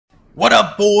What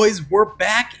up, boys? We're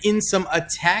back in some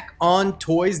Attack on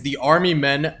Toys, the Army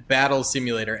Men Battle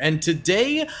Simulator. And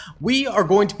today, we are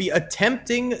going to be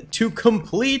attempting to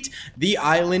complete the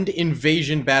island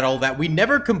invasion battle that we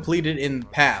never completed in the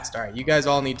past. Alright, you guys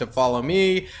all need to follow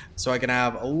me so I can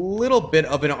have a little bit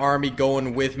of an army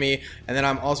going with me. And then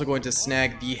I'm also going to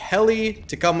snag the heli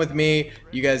to come with me.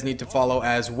 You guys need to follow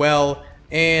as well.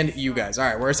 And you guys.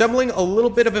 Alright, we're assembling a little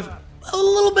bit of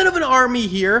an army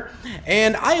here,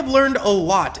 and I have learned a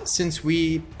lot since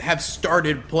we have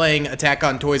started playing Attack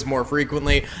on Toys more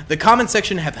frequently. The comment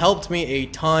section have helped me a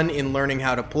ton in learning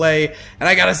how to play, and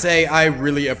I gotta say, I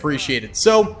really appreciate it.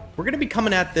 So, we're gonna be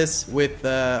coming at this with,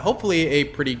 hopefully, a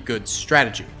pretty good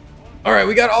strategy. Alright,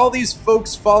 we got all these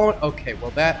folks following. Okay,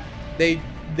 well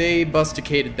they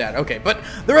busticated that. Okay, but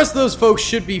the rest of those folks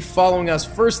should be following us.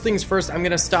 First things first, I'm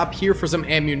gonna stop here for some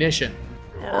ammunition.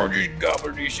 I'll just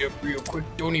gobble this up real quick.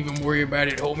 Don't even worry about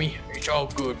it, homie. It's all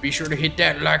good. Be sure to hit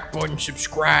that like button,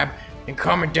 subscribe, and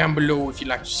comment down below if you'd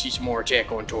like to see some more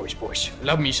Attack on Toys, boys.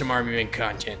 Love me some Army Men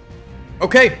content.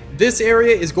 Okay, this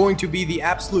area is going to be the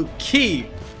absolute key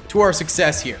to our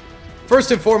success here. First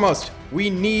and foremost,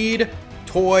 we need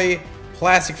toy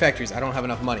plastic factories. I don't have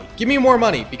enough money. Give me more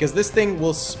money, because this thing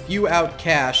will spew out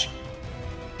cash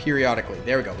periodically.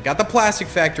 There we go. We got the plastic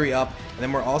factory up, and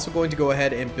then we're also going to go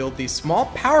ahead and build these small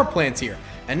power plants here.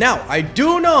 And now, I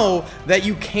do know that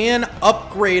you can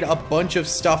upgrade a bunch of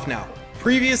stuff now.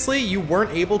 Previously, you weren't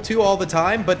able to all the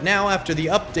time, but now after the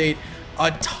update,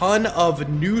 a ton of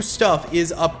new stuff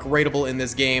is upgradable in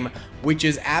this game, which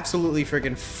is absolutely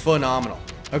freaking phenomenal.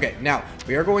 Okay, now,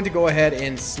 we are going to go ahead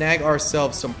and snag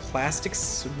ourselves some plastic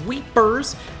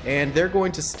sweepers, and they're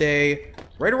going to stay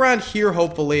right around here,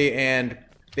 hopefully, and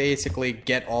basically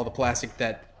get all the plastic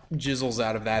that jizzles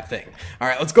out of that thing.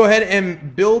 Alright, let's go ahead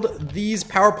and build these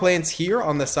power plants here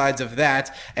on the sides of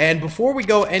that. And before we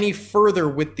go any further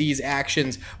with these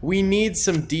actions, we need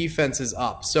some defenses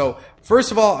up. So, first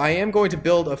of all, I am going to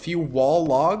build a few wall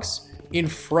logs in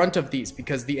front of these,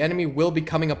 because the enemy will be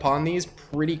coming upon these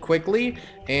pretty quickly,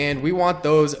 and we want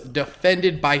those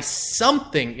defended by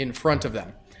something in front of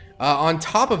them. On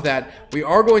top of that, we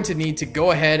are going to need to go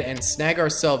ahead and snag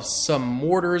ourselves some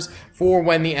mortars for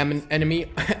when the enemy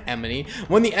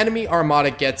armada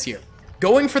gets here.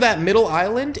 Going for that middle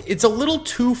island, it's a little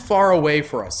too far away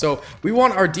for us, so we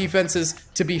want our defenses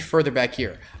to be further back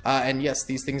here. And yes,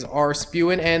 these things are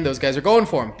spewing, and those guys are going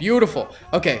for them. Beautiful.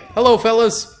 Okay, hello,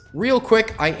 fellas. Real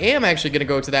quick, I am actually going to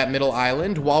go to that middle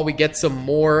island while we get some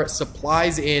more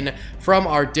supplies in from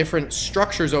our different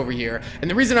structures over here.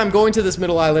 And the reason I'm going to this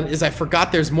middle island is I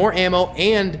forgot there's more ammo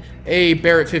and a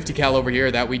Barrett 50 cal over here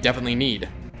that we definitely need.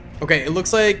 Okay, it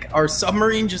looks like our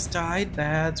submarine just died.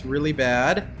 That's really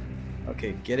bad.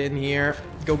 Okay, get in here.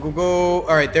 Go, go, go.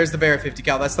 Alright, there's the Barrett 50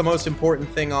 cal. That's the most important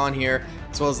thing on here,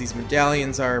 as well as these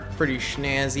medallions are pretty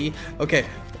snazzy. Okay.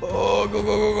 Oh, go,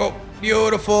 go, go, go.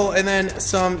 Beautiful. And then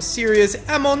some serious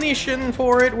ammunition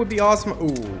for it would be awesome.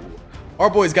 Ooh.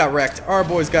 Our boys got wrecked. Our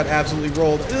boys got absolutely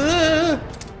rolled.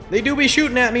 They do be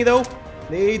shooting at me, though.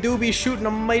 They do be shooting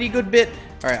a mighty good bit.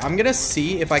 Alright, I'm gonna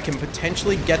see if I can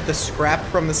potentially get the scrap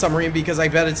from the submarine, because I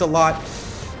bet it's a lot.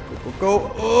 Go, go,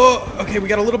 go. Oh, okay, we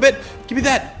got a little bit. Give me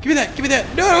that. Give me that. Give me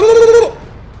that. No.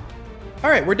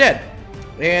 Alright, we're dead.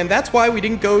 And that's why we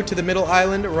didn't go to the middle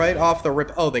island right off the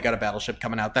rip. Oh, they got a battleship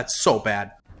coming out. That's so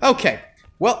bad. Okay.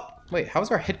 Well, wait, how's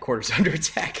our headquarters under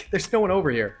attack? There's no one over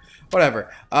here.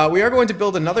 Whatever. We are going to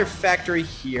build another factory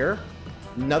here.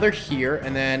 Another here.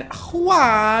 And then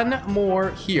one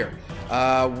more here.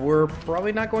 We're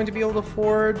probably not going to be able to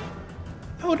afford...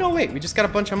 Oh, no, wait. We just got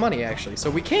a bunch of money, actually.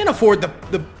 So we can afford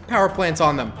the power plants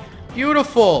on them.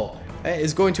 Beautiful. That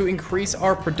is going to increase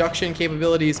our production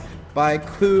capabilities by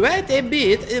quite a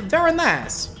bit. Very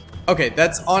nice. Okay,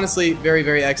 that's honestly very,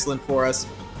 very excellent for us.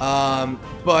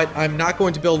 But I'm not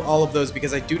going to build all of those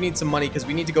because I do need some money, because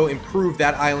we need to go improve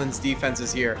that island's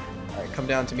defenses here. Alright, come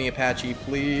down to me, Apache,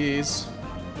 please.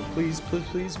 Please, please,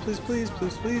 please, please, please,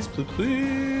 please, please, please,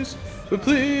 please, please,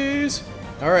 please.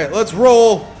 Alright, let's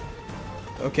roll.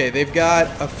 Okay, they've got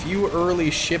a few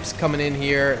early ships coming in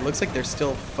here. It looks like they're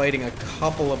still fighting a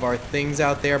couple of our things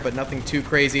out there, but nothing too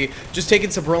crazy. Just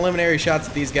taking some preliminary shots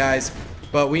at these guys,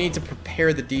 but we need to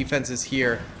prepare the defenses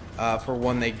here for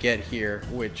when they get here,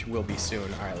 which will be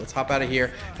soon. All right, let's hop out of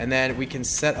here, and then we can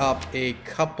set up a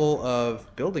couple of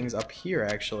buildings up here,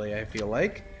 actually, I feel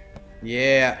like.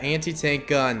 Yeah, anti-tank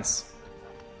guns.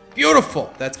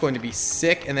 Beautiful! That's going to be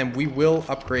sick, and then we will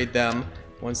upgrade them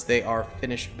once they are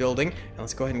finished building. And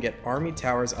let's go ahead and get army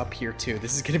towers up here too.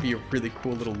 This is going to be a really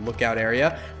cool little lookout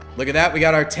area. Look at that. We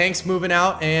got our tanks moving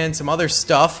out and some other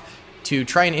stuff to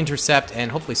try and intercept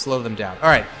and hopefully slow them down. All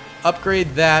right. upgrade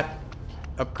that,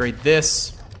 upgrade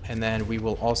this, and then we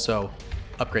will also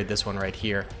upgrade this one right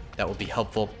here. That will be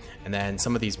helpful. And then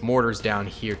some of these mortars down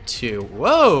here too.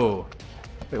 Whoa!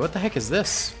 Wait, what the heck is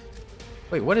this?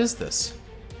 Wait, what is this?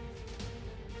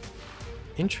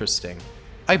 Interesting.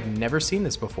 I've never seen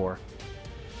this before.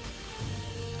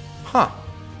 Huh.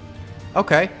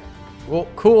 Okay. Well,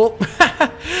 cool.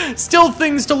 Still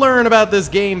things to learn about this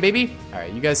game, baby.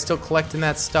 Alright, you guys still collecting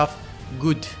that stuff?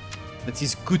 Good. That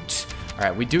is good.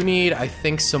 Alright, we do need, I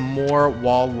think, some more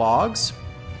wall logs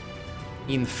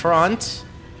in front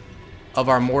of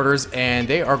our mortars, and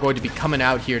they are going to be coming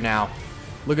out here now.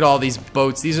 Look at all these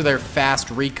boats. These are their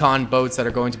fast recon boats that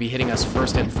are going to be hitting us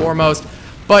first and foremost.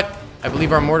 But I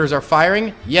believe our mortars are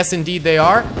firing. Yes, indeed they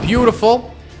are. Beautiful.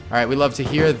 All right, we love to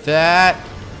hear that.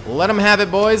 Let them have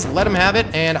it, boys. Let them have it.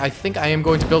 And I think I am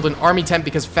going to build an army tent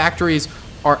because factories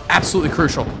are absolutely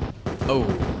crucial. Oh,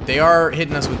 they are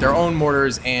hitting us with their own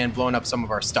mortars and blowing up some of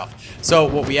our stuff. So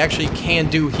what we actually can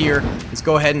do here is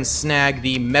go ahead and snag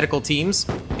the medical teams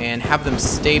and have them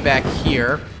stay back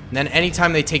here. And then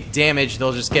anytime they take damage,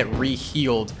 they'll just get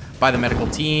re-healed by the medical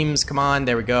teams. Come on,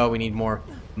 there we go. We need more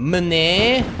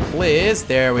money, please.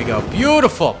 There we go.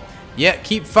 Beautiful. Yeah,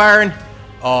 keep firing.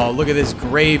 Oh, look at this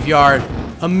graveyard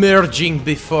emerging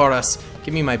before us.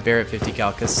 Give me my Barrett 50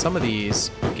 cal, because some of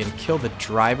these, you can kill the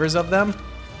drivers of them.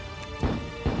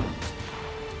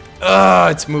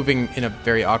 It's moving in a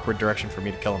very awkward direction for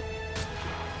me to kill him.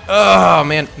 Oh,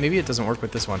 man. Maybe it doesn't work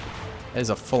with this one. That is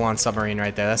a full-on submarine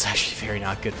right there. That's actually very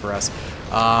not good for us.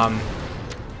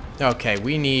 Okay,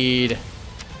 we need...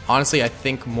 Honestly, I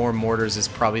think more mortars is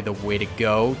probably the way to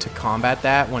go to combat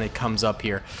that when it comes up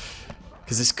here.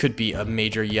 Because this could be a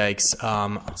major yikes.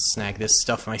 I'll snag this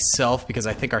stuff myself because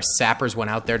I think our sappers went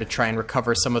out there to try and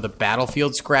recover some of the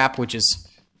battlefield scrap, which is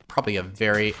probably a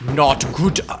very not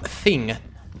good thing.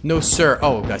 No, sir.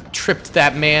 Oh, I tripped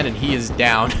that man and he is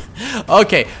down.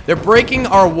 Okay, they're breaking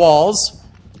our walls.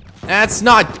 That's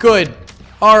not good.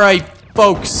 Alright,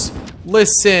 folks.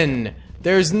 Listen.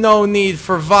 There's no need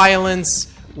for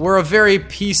violence. We're a very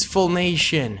peaceful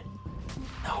nation.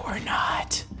 No, we're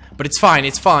not. But it's fine.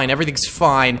 It's fine. Everything's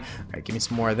fine. Alright, give me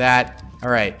some more of that.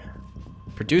 Alright.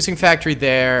 Producing factory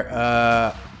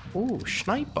there. Ooh,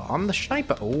 sniper. I'm the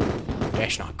sniper. Oh,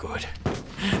 that's not good.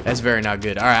 That's very not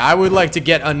good. Alright, I would like to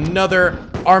get another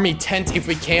army tent if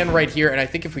we can right here. And I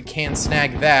think if we can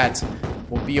snag that,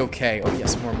 we'll be okay. Oh,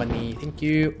 yes, more money. Thank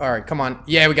you. Alright, come on.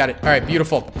 Yeah, we got it. Alright,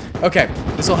 beautiful. Okay,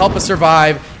 this will help us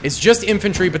survive. It's just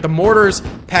infantry, but the mortars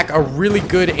pack a really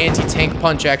good anti-tank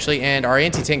punch, actually. And our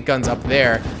anti-tank guns up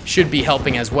there should be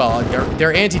helping as well.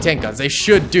 They're anti-tank guns. They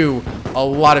should do a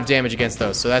lot of damage against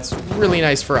those. So that's really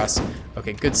nice for us.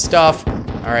 Okay, good stuff.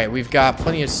 Alright, we've got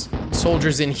plenty of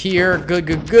soldiers in here. Good,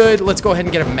 good, good. Let's go ahead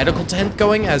and get a medical tent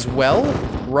going as well.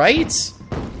 Right?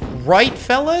 Right,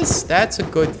 fellas? That's a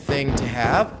good thing to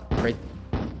have. Right.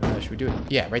 Should we do it?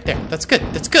 Yeah, right there. That's good.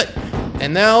 That's good.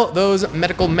 And now those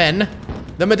medical men,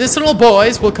 the medicinal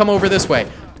boys, will come over this way.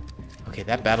 Okay,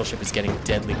 that battleship is getting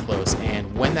deadly close.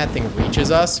 And when that thing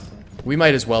reaches us, we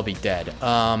might as well be dead.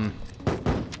 That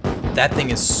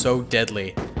thing is so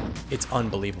deadly. It's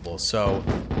unbelievable. So,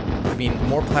 I mean,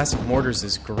 more plastic mortars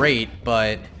is great,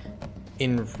 but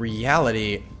in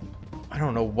reality, I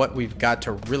don't know what we've got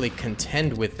to really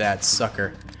contend with that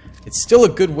sucker. It's still a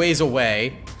good ways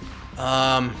away.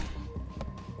 I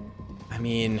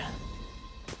mean,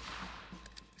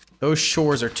 those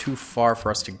shores are too far for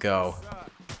us to go.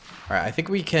 Alright, I think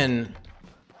we can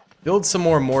build some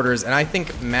more mortars, and I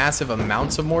think massive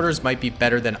amounts of mortars might be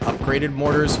better than upgraded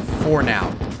mortars for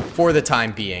now. For the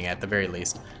time being, at the very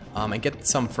least. And get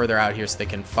some further out here so they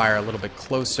can fire a little bit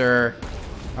closer.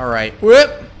 Alright.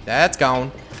 Whoop! That's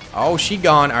gone. Oh, she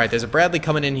gone. Alright, there's a Bradley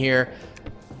coming in here.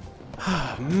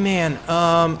 Man,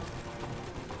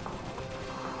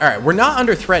 Alright, we're not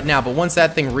under threat now, but once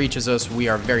that thing reaches us, we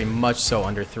are very much so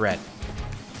under threat.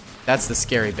 That's the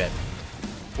scary bit.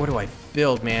 What do I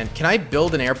build, man? Can I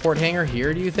build an airport hangar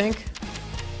here, do you think?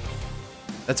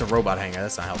 That's a robot hangar.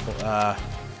 That's not helpful.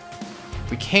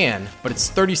 We can, but it's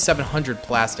 3,700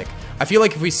 plastic. I feel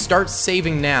like if we start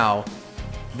saving now,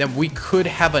 then we could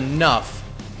have enough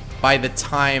by the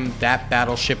time that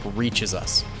battleship reaches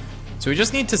us. So we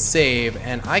just need to save,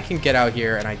 and I can get out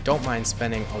here, and I don't mind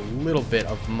spending a little bit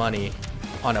of money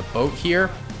on a boat here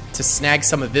to snag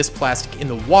some of this plastic in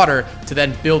the water to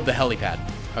then build the helipad.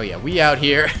 Oh yeah, we out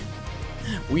here.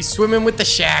 We swimming with the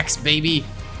shacks, baby.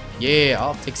 Yeah,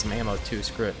 I'll take some ammo too,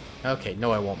 screw it. Okay,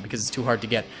 no I won't, because it's too hard to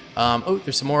get. Oh,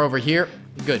 there's some more over here.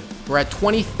 Good. We're at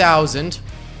 20,000.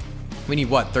 We need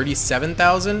what,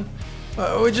 37,000?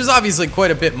 Which is obviously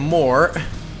quite a bit more.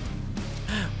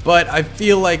 but I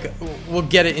feel like we'll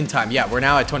get it in time. Yeah, we're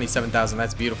now at 27,000.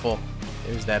 That's beautiful.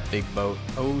 There's that big boat.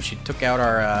 Oh, she took out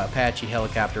our Apache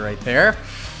helicopter right there.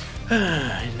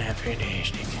 Isn't that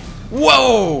fantastic?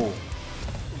 Whoa!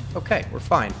 Okay, we're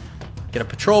fine. Get a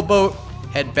patrol boat,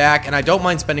 head back, and I don't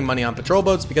mind spending money on patrol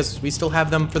boats because we still have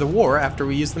them for the war after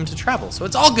we use them to travel, so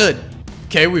it's all good.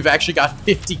 Okay, we've actually got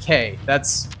 50K.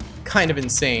 That's kind of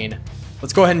insane.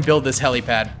 Let's go ahead and build this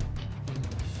helipad.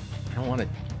 I don't want it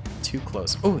too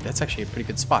close. Oh, that's actually a pretty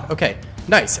good spot. Okay,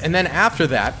 nice. And then after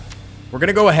that, we're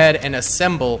gonna go ahead and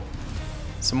assemble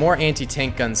some more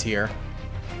anti-tank guns here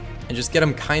and just get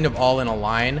them kind of all in a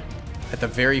line at the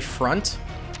very front.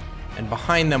 And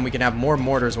behind them, we can have more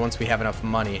mortars once we have enough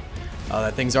money.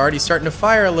 That thing's already starting to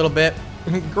fire a little bit.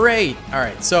 Great. All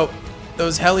right, so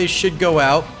those helis should go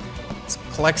out. Let's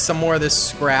collect some more of this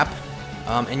scrap.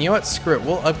 And you know what? Screw it.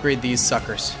 We'll upgrade these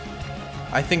suckers.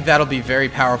 I think that'll be very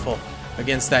powerful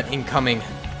against that incoming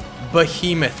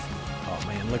behemoth. Oh,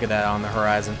 man, look at that on the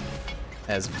horizon.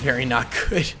 That's very not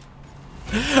good.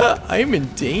 I'm in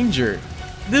danger.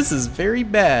 This is very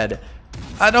bad.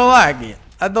 I don't like it.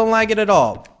 I don't like it at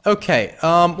all. Okay,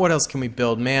 what else can we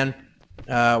build, man?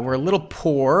 We're a little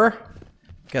poor.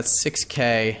 Got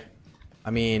 6K.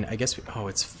 I mean, I guess oh,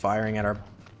 it's firing at our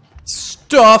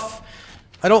stuff.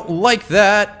 I don't like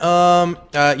that.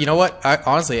 You know what?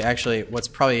 Honestly, actually, what's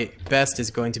probably best is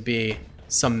going to be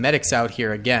some medics out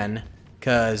here again,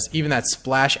 because even that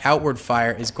splash outward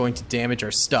fire is going to damage our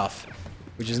stuff,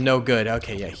 which is no good.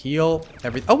 Okay, yeah, heal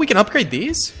every. Oh, we can upgrade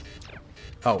these?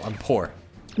 Oh, I'm poor.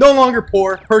 No longer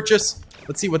poor. Purchase.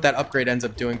 Let's see what that upgrade ends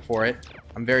up doing for it.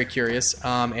 I'm very curious.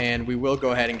 And we will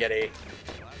go ahead and get a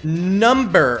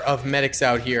number of medics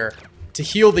out here to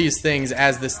heal these things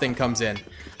as this thing comes in.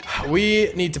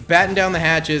 We need to batten down the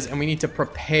hatches and we need to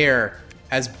prepare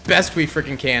as best we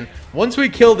freaking can. Once we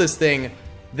kill this thing,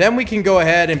 then we can go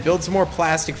ahead and build some more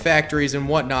plastic factories and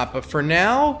whatnot. But for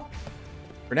now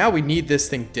we need this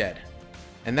thing dead.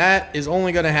 And that is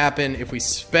only going to happen if we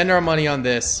spend our money on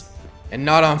this and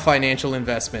not on financial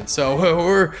investment. So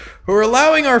we're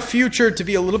allowing our future to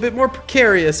be a little bit more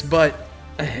precarious, but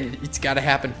it's got to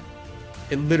happen.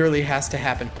 It literally has to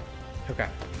happen. Okay.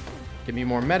 Give me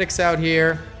more medics out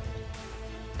here.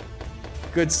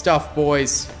 Good stuff,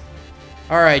 boys.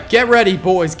 Alright, get ready,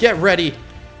 boys. Get ready.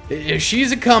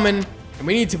 She's a-coming, and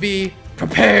we need to be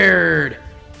prepared.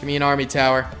 Give me an army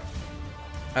tower.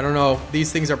 I don't know.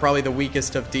 These things are probably the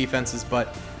weakest of defenses,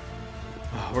 but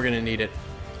we're going to need it.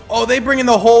 Oh, they bring in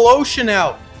the whole ocean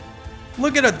out.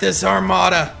 Look at this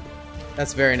armada.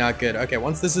 That's very not good. Okay,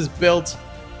 once this is built,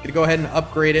 I'm going to go ahead and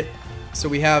upgrade it so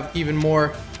we have even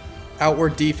more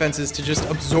outward defenses to just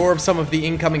absorb some of the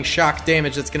incoming shock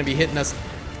damage that's going to be hitting us.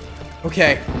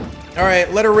 Okay. All right,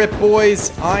 let her rip,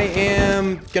 boys. I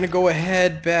am going to go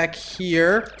ahead back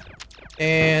here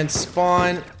and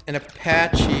spawn an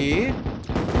Apache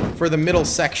for the middle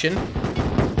section.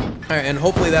 All right, and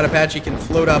hopefully that Apache can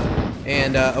float up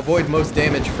and avoid most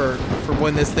damage for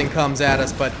when this thing comes at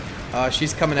us, but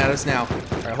she's coming at us now.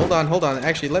 All right, hold on.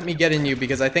 Actually, let me get in you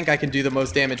because I think I can do the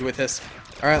most damage with this.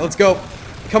 All right, let's go.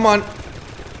 Come on.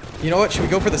 You know what? Should we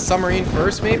go for the submarine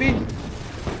first, maybe?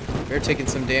 They're taking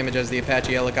some damage as the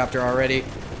Apache helicopter already.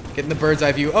 Getting the bird's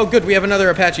eye view. Oh, good. We have another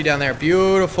Apache down there.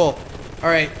 Beautiful. All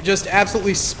right, just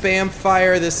absolutely spam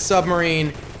fire this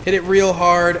submarine. Hit it real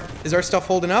hard. Is our stuff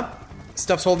holding up?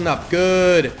 Stuff's holding up.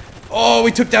 Good. Oh,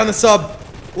 we took down the sub.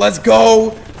 Let's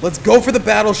go. Let's go for the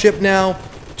battleship now.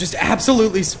 Just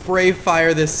absolutely spray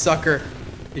fire this sucker.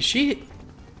 Is she...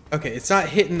 Okay, it's not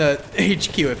hitting the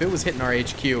HQ. If it was hitting our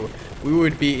HQ, we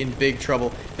would be in big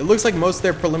trouble. It looks like most of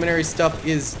their preliminary stuff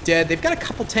is dead. They've got a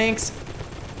couple tanks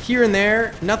here and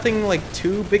there. Nothing like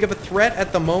too big of a threat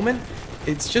at the moment.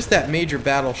 It's just that major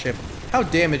battleship. How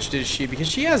damaged is she? Because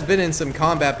she has been in some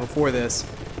combat before this.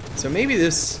 So maybe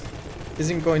this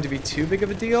isn't going to be too big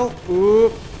of a deal.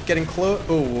 Ooh, getting close.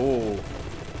 Oh,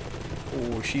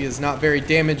 she is not very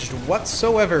damaged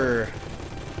whatsoever.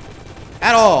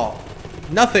 At all.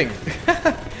 Nothing.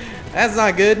 That's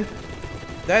not good.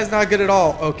 That is not good at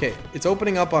all. Okay, it's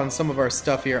opening up on some of our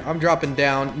stuff here. I'm dropping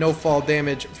down. No fall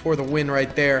damage for the win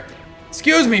right there.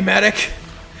 Excuse me, medic.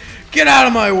 Get out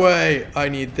of my way. I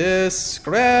need this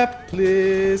scrap,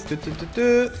 please.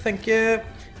 Thank you.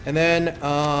 And then,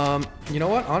 you know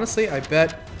what? Honestly, I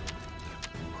bet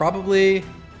probably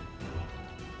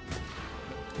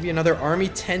maybe another army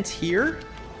tent here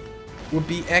would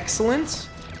be excellent.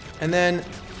 And then,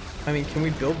 I mean, can we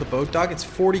build the boat dock? It's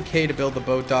 40K to build the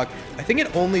boat dock. I think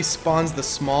it only spawns the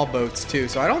small boats too,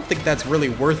 so I don't think that's really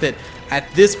worth it at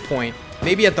this point.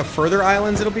 Maybe at the further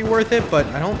islands it'll be worth it, but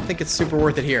I don't think it's super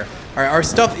worth it here. All right, our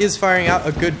stuff is firing out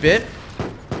a good bit.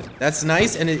 That's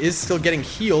nice, and it is still getting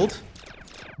healed.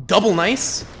 Double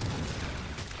nice.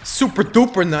 Super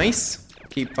duper nice.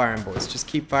 Keep firing, boys. Just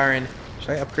keep firing. Should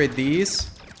I upgrade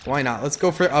these? Why not? Let's go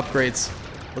for upgrades.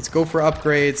 Let's go for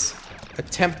upgrades.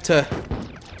 Attempt to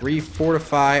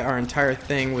refortify our entire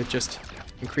thing with just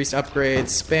increased upgrades.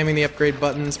 Spamming the upgrade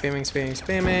button. Spamming, spamming,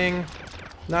 spamming.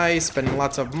 Nice. Spending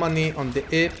lots of money on the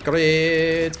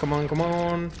upgrades. Come on, come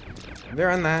on.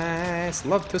 Very nice.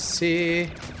 Love to see.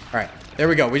 Alright. There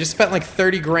we go. We just spent like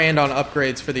 30 grand on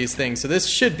upgrades for these things. So this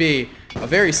should be a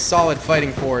very solid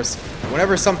fighting force.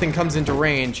 Whenever something comes into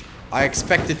range, I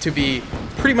expect it to be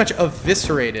pretty much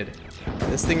eviscerated.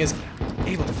 This thing is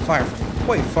able to fire from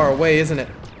quite far away, isn't it?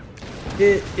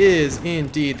 It is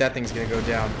indeed. That thing's gonna go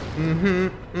down.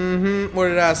 What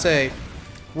did I say?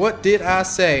 What did I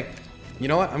say? You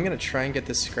know what? I'm gonna try and get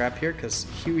this scrap here because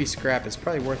Huey scrap is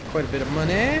probably worth quite a bit of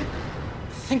money.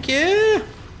 Thank you.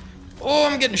 Oh,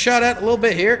 I'm getting shot at a little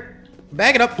bit here.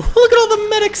 Back it up. Look at all the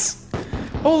medics.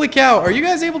 Holy cow. Are you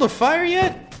guys able to fire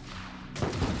yet?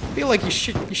 I feel like you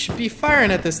should be firing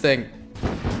at this thing.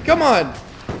 Come on.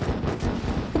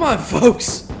 Come on,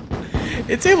 folks.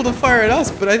 It's able to fire at us,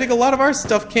 but I think a lot of our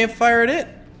stuff can't fire at it.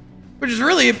 Which is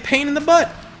really a pain in the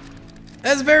butt.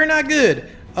 That's very not good.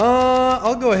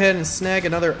 I'll go ahead and snag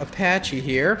another Apache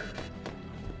here.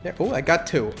 Yeah, oh, I got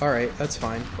 2. Alright, that's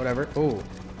fine. Whatever. Oh,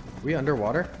 are we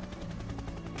underwater?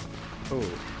 Oh,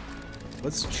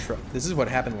 let's try. This is what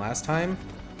happened last time,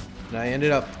 and I ended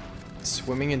up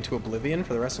swimming into oblivion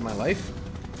for the rest of my life,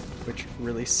 which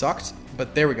really sucked.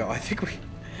 But there we go. I think we.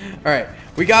 All right,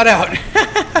 we got out.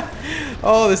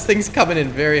 Oh, this thing's coming in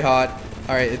very hot.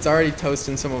 All right, it's already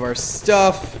toasting some of our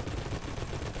stuff.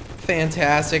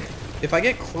 Fantastic. If I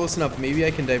get close enough, maybe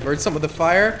I can divert some of the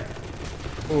fire.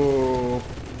 Oh.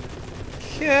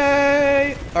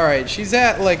 Okay. All right, she's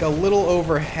at like a little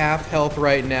over half health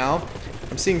right now.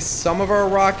 I'm seeing some of our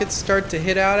rockets start to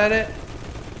hit out at it.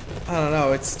 I don't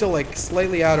know, it's still like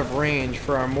slightly out of range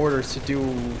for our mortars to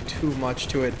do too much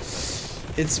to it.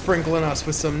 It's sprinkling us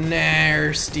with some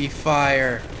nasty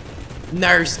fire.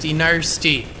 Nasty,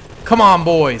 nasty. Come on,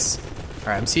 boys. All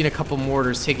right, I'm seeing a couple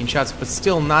mortars taking shots, but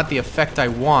still not the effect I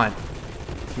want.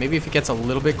 Maybe if it gets a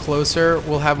little bit closer,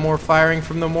 we'll have more firing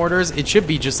from the mortars. It should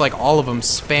be just like all of them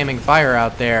spamming fire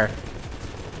out there.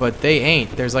 But they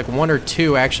ain't. There's like 1 or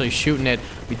 2 actually shooting it.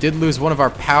 We did lose one of our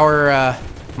power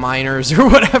miners or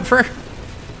whatever.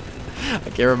 I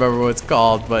can't remember what it's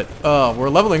called, but we're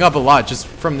leveling up a lot just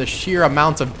from the sheer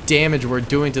amount of damage we're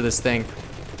doing to this thing.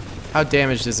 How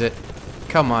damaged is it?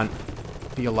 Come on.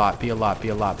 Be a lot, be a lot, be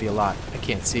a lot, be a lot. I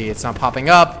can't see. It's not popping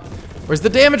up. Where's the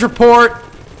damage report?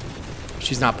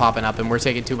 She's not popping up, and we're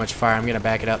taking too much fire. I'm going to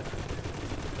back it up.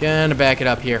 Gonna back it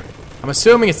up here. I'm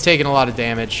assuming it's taking a lot of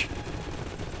damage.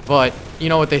 But you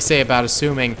know what they say about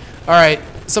assuming. Alright,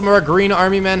 some of our green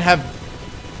army men have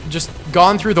just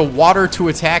gone through the water to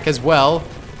attack as well,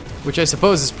 which I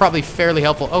suppose is probably fairly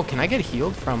helpful. Oh, can I get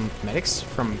healed from medics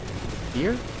from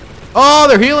here? Oh,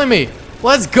 they're healing me.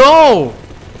 Let's go.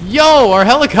 Yo, our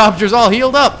helicopter's all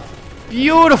healed up.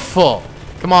 Beautiful.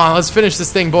 Come on, let's finish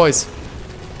this thing, boys.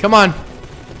 Come on.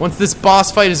 Once this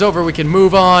boss fight is over, we can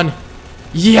move on.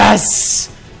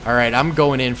 Yes! Alright, I'm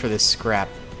going in for this scrap.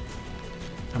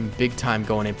 I'm big time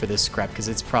going in for this scrap because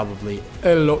it's probably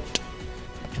a lot.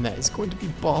 And that is going to be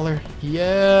baller.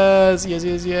 Yes, yes,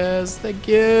 yes, yes. Thank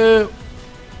you.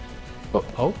 Oh,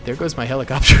 oh, there goes my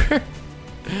helicopter.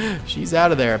 She's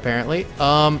out of there apparently.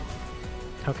 How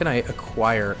can I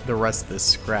acquire the rest of this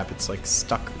scrap? It's like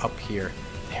stuck up here.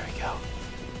 There we go.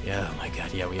 Yeah, oh my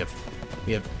god, yeah, we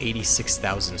have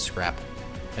 86,000 scrap.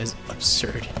 That is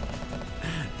absurd.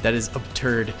 That is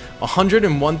absurd.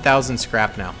 101,000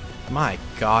 scrap now. My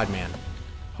god, man.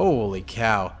 Holy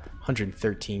cow.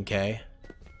 113k.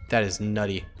 That is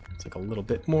nutty. It's like a little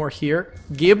bit more here.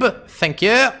 Gib, thank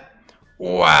you.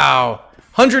 Wow.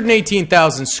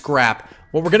 118,000 scrap.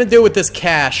 What we're going to do with this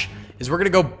cash is we're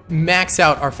going to go max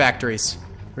out our factories.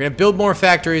 We're going to build more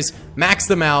factories, max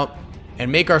them out, and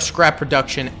make our scrap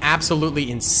production absolutely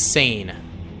insane.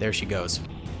 There she goes.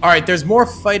 Alright, there's more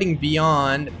fighting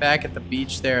beyond back at the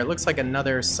beach there. It looks like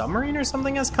another submarine or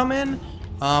something has come in.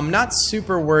 Not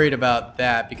super worried about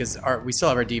that because we still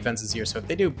have our defenses here, so if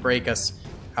they do break us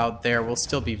out there, we'll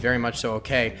still be very much so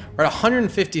okay. We're at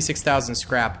 156,000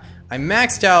 scrap. I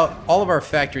maxed out all of our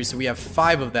factories, so we have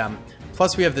 5 of them.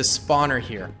 Plus we have this spawner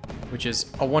here, which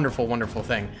is a wonderful, wonderful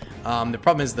thing. The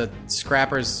problem is the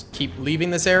scrappers keep leaving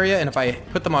this area, and if I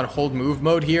put them on hold move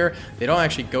mode here, they don't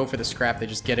actually go for the scrap, they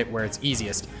just get it where it's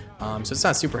easiest. So it's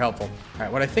not super helpful.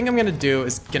 Alright, what I think I'm gonna do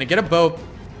is gonna get a boat.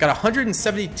 Got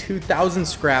 172,000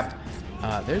 scrap.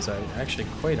 There's actually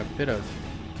quite a bit of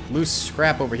loose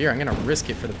scrap over here. I'm gonna risk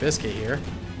it for the biscuit here.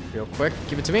 Real quick.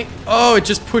 Give it to me. Oh, it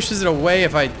just pushes it away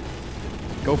if I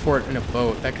go for it in a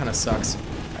boat. That kind of sucks.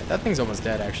 Alright, that thing's almost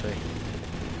dead, actually.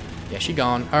 Yeah, she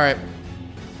gone. Alright.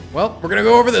 Well, we're gonna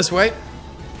go over this way.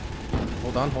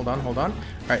 Hold on, hold on, hold on.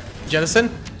 Alright, jettison.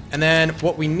 And then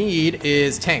what we need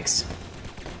is tanks.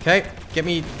 Okay, get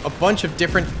me a bunch of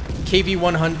different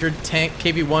KV-100 tank,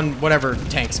 KV-1 whatever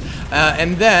tanks.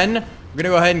 And then we're gonna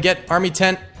go ahead and get army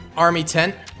tent.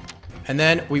 And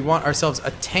then we want ourselves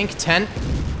a tank tent.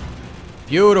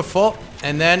 Beautiful.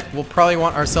 And then we'll probably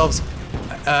want ourselves 2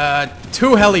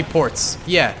 heliports.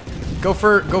 Yeah, go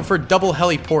for double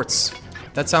heliports.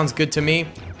 That sounds good to me.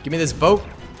 Give me this boat.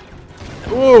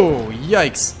 Oh,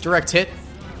 yikes. Direct hit.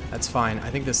 That's fine. I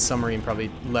think this submarine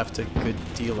probably left a good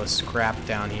deal of scrap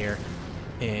down here.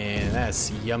 And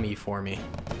that's yummy for me.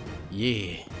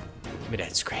 Yeah. Give me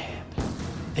that scrap.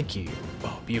 Thank you.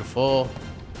 Oh, beautiful.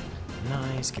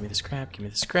 Nice. Give me the scrap. Give me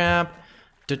the scrap.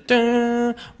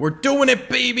 Da-da. We're doing it,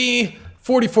 baby!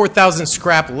 44,000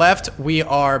 scrap left. We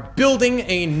are building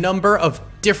a number of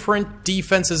different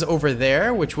defenses over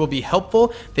there, which will be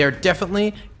helpful. They are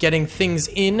definitely getting things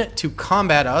in to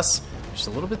combat us. Just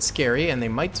a little bit scary, and they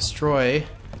might destroy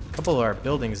a couple of our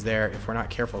buildings there if we're not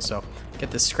careful. So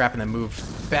get this scrap and then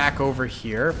move back over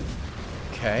here.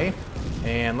 Okay,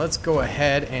 and let's go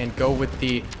ahead and go with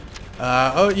the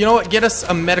oh, you know what, get us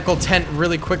a medical tent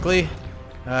really quickly.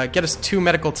 Get us 2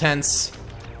 medical tents,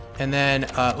 and then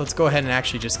let's go ahead and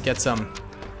actually just get some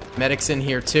medics in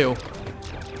here too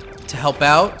to help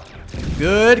out.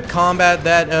 Good. Combat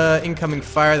that incoming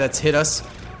fire that's hit us.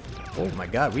 Oh my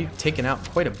god, we've taken out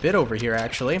quite a bit over here,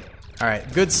 actually.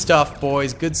 Alright, good stuff,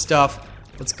 boys. Good stuff.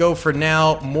 Let's go for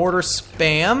now mortar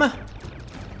spam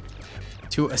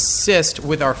to assist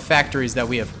with our factories that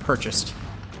we have purchased.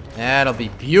 That'll be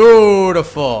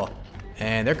beautiful.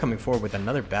 And they're coming forward with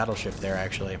another battleship there,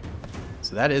 actually.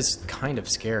 So that is kind of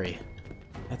scary.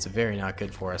 That's very not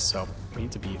good for us, so we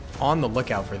need to be on the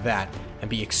lookout for that and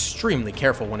be extremely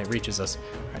careful when it reaches us.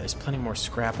 Alright, there's plenty more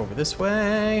scrap over this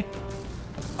way.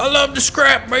 I love the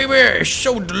scrap, baby. It's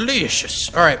so delicious.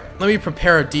 Alright, let me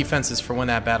prepare our defenses for when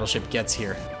that battleship gets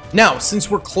here. Now, since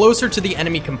we're closer to the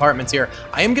enemy compartments here,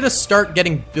 I am going to start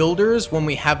getting builders when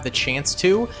we have the chance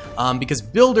to, because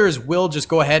builders will just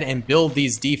go ahead and build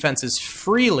these defenses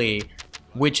freely,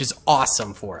 which is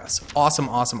awesome for us. Awesome,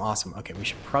 awesome, awesome. Okay, we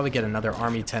should probably get another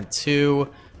army tent too.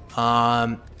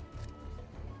 Yeah,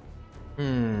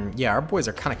 our boys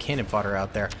are kind of cannon fodder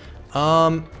out there.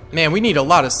 Man, we need a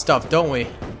lot of stuff, don't we?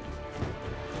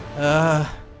 I'm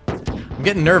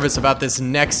getting nervous about this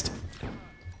next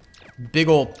big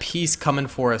old piece coming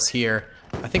for us here.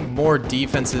 I think more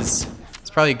defenses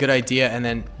is probably a good idea, and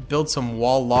then build some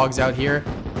wall logs out here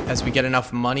as we get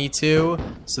enough money to,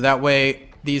 so that way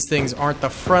these things aren't the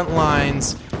front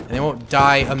lines and they won't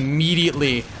die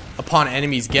immediately upon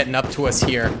enemies getting up to us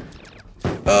here.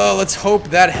 Oh, let's hope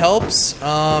that helps.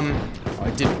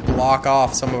 I did block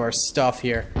off some of our stuff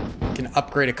here. We can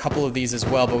upgrade a couple of these as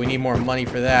well, but we need more money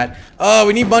for that. Oh,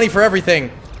 we need money for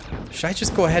everything. Should I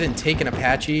just go ahead and take an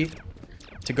Apache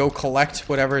to go collect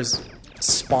whatever's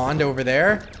spawned over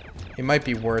there? It might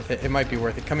be worth it. It might be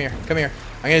worth it. Come here. Come here.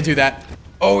 I'm gonna do that.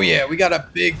 Oh yeah, we got a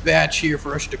big batch here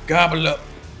for us to gobble up.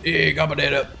 Yeah, gobble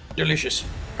that up. Delicious.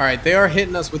 Alright, they are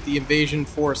hitting us with the Invasion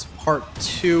Force Part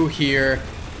 2 here,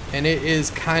 and it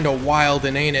is kind of wild,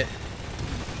 and ain't it?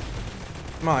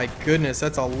 My goodness,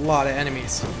 that's a lot of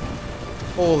enemies.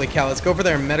 Holy cow, let's go for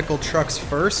their medical trucks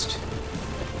first,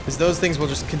 because those things will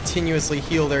just continuously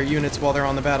heal their units while they're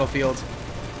on the battlefield.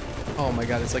 Oh my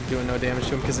god, it's like doing no damage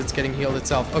to them because it's getting healed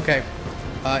itself. Okay,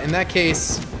 in that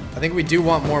case, I think we do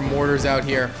want more mortars out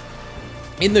here.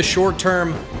 In the short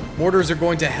term, mortars are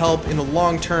going to help. In the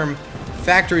long term,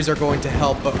 factories are going to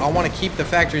help, but I want to keep the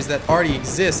factories that already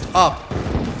exist up,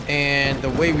 and the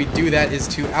way we do that is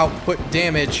to output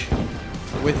damage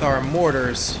with our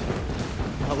mortars.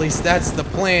 At least that's the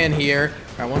plan here.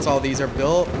 Alright, once all these are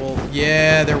built,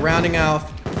 yeah, they're rounding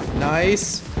off.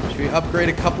 Nice. Should we upgrade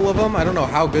a couple of them? I don't know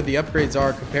how good the upgrades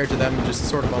are compared to them just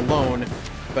sort of alone,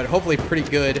 but hopefully pretty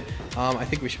good. I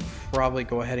think we should probably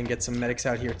go ahead and get some medics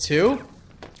out here too.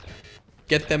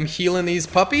 Get them healing these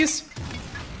puppies.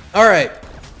 Alright.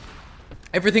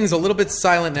 Everything's a little bit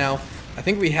silent now. I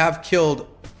think we have killed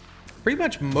pretty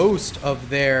much most of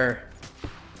their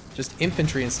just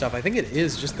infantry and stuff. I think it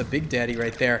is just the big daddy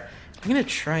right there. I'm gonna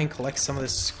try and collect some of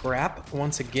this scrap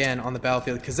once again on the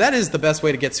battlefield, because that is the best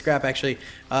way to get scrap, actually.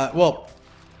 Well,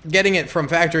 getting it from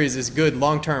factories is good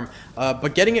long term,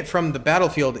 but getting it from the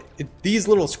battlefield, these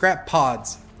little scrap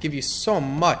pods give you so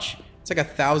much It's like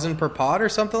 1,000 per pod or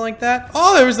something like that.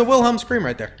 Oh, there was the Wilhelm scream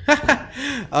right there.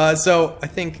 So I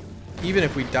think even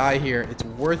if we die here, it's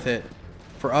worth it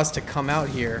for us to come out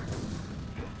here,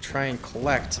 try and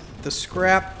collect the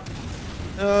scrap.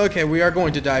 Okay, we are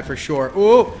going to die for sure.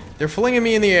 Oh, they're flinging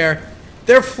me in the air.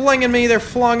 They're flinging me. They're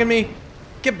flonging me.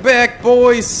 Get back,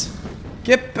 boys.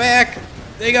 Get back.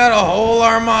 They got a whole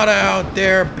armada out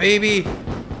there, baby.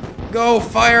 Go,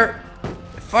 fire.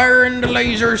 Fire in the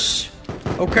lasers.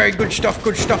 Okay, good stuff,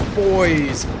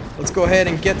 boys. Let's go ahead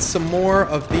and get some more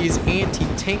of these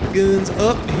anti-tank guns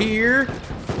up here,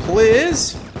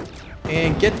 please.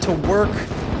 And get to work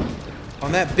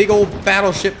on that big old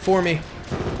battleship for me.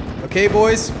 Okay,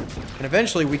 boys? And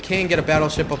eventually we can get a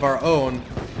battleship of our own.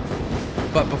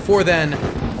 But before then,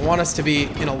 I want us to be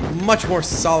in a much more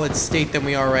solid state than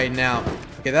we are right now.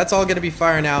 Okay, that's all going to be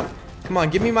firing out. Come on,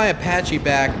 give me my Apache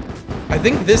back. I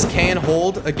think this can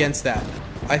hold against that.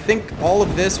 I think all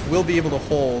of this will be able to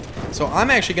hold. So I'm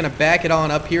actually going to back it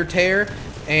on up here, Tear.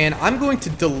 And I'm going to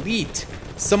delete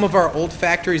some of our old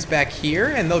factories back here.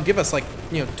 And they'll give us like,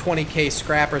 you know, 20k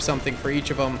scrap or something for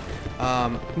each of them.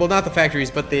 Well, not the factories,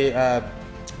 but the...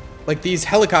 like these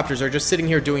helicopters are just sitting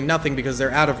here doing nothing because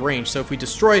they're out of range. So if we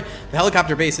destroy the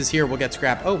helicopter bases here, we'll get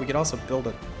scrap. Oh, we could also build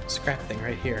a scrap thing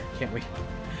right here, can't we?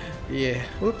 Yeah.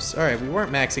 Oops. All right, we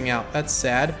weren't maxing out. That's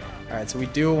sad. All right, so we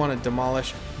do want to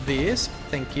demolish these.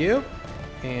 Thank you.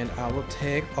 And I will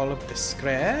take all of the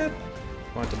scrap.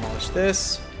 I want to demolish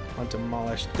this. I want to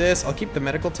demolish this. I'll keep the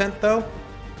medical tent though,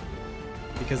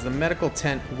 because the medical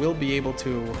tent will be able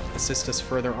to assist us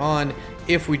further on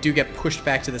if we do get pushed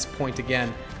back to this point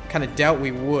again. Kind of doubt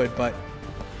we would, but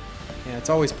yeah, it's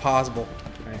always possible.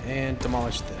 All right, and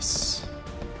demolish this.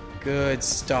 Good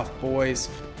stuff, boys.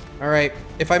 All right,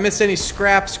 if I missed any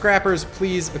scrappers,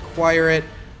 please acquire it.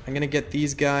 I'm gonna get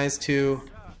these guys to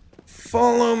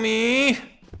follow me.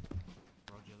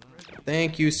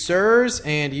 Thank you, sirs,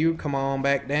 and you come on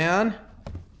back down.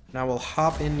 And I will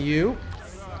hop in you.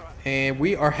 And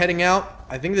we are heading out.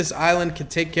 I think this island can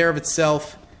take care of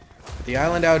itself. The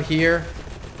island out here,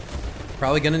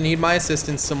 probably gonna need my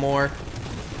assistance some more,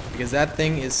 because that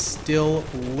thing is still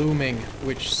looming,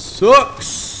 which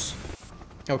sucks.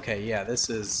 Okay, yeah, this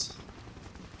is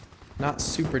not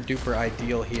super duper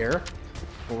ideal here.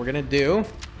 What we're gonna do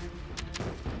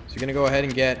is we're gonna go ahead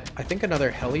and get, I think,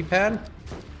 another helipad.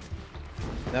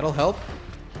 That'll help.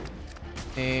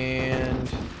 And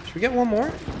should we get one more?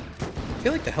 I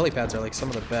feel like the helipads are like some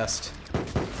of the best.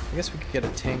 I guess we could get a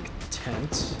tank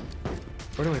tent.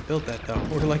 Where do we build that though?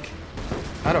 We're like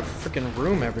out of freaking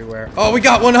room everywhere. Oh, we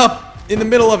got one up in the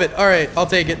middle of it. All right, I'll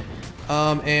take it.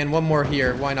 And one more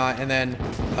here. Why not? And then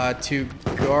to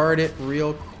guard it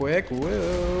real quick.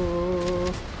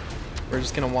 Whoa. We're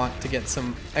just gonna want to get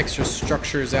some extra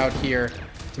structures out here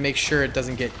to make sure it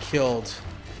doesn't get killed,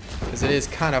 because it is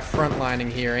kind of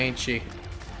frontlining here, ain't she?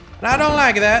 And I don't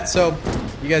like that, so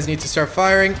you guys need to start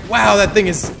firing. Wow, that thing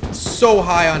is so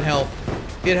high on health.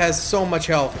 It has so much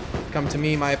health. Come to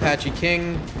me, my Apache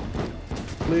King.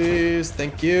 Please,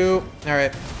 thank you. All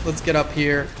right, let's get up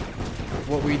here.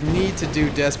 What we need to do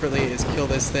desperately is kill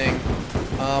this thing.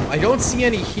 I don't see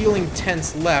any healing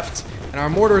tents left, and our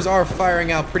mortars are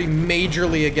firing out pretty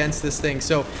majorly against this thing,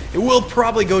 so it will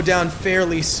probably go down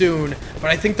fairly soon. But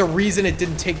I think the reason it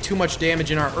didn't take too much damage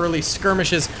in our early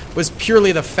skirmishes was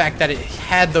purely the fact that it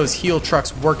had those heal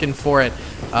trucks working for it,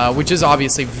 which is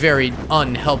obviously very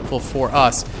unhelpful for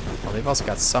us. Well, they've also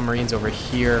got submarines over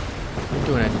here. We're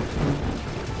doing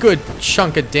a good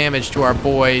chunk of damage to our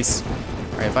boys.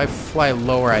 All right, if I fly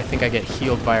lower, I think I get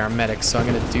healed by our medics, so I'm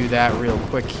gonna do that real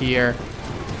quick here.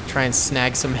 Try and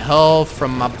snag some health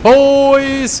from my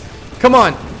boys. Come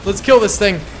on, let's kill this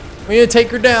thing. We need to take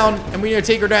her down, and we need to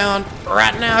take her down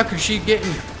right now because she's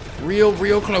getting real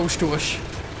close to us.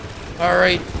 All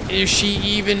right, is she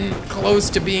even close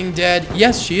to being dead?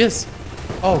 Yes, she is.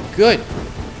 Oh, good.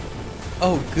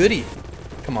 Oh, goody.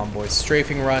 Come on, boys,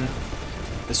 strafing run.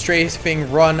 The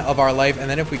strafing run of our life, and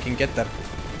then if we can get the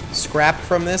scrap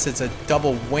from this, it's a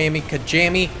double whammy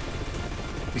kajammy.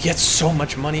 We get so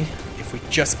much money if we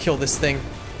just kill this thing.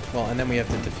 Well, and then we have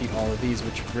to defeat all of these,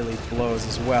 which really blows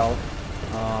as well.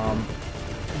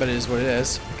 But it is what it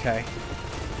is. Okay.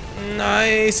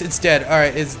 Nice. It's dead. All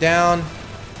right, it's down.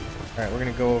 All right, we're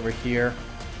gonna go over here.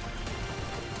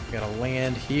 We gotta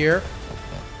land here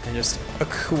and just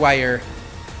acquire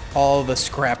all the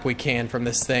scrap we can from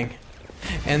this thing,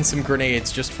 and some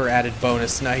grenades just for added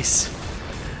bonus. Nice.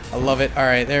 I love it. All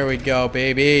right, there we go,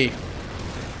 baby.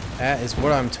 That is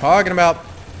what I'm talking about.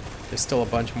 There's still a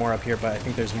bunch more up here, but I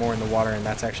think there's more in the water, and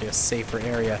that's actually a safer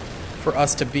area for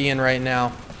us to be in right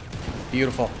now.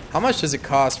 Beautiful. How much does it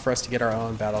cost for us to get our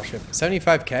own battleship?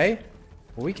 75k?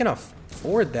 Well, we can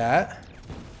afford that.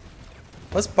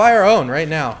 Let's buy our own right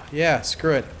now. Yeah,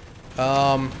 screw it.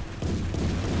 Buy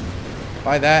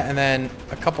that, and then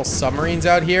a couple submarines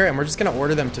out here, and we're just gonna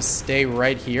order them to stay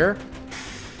right here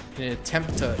in an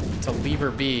attempt to leave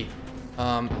her be.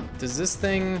 Does this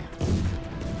thing...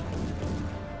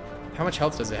 How much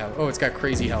health does it have? Oh, it's got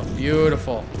crazy health.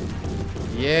 Beautiful.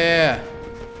 Yeah.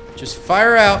 Just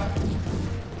fire out.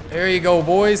 There you go,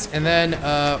 boys. And then,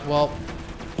 well,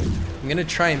 I'm gonna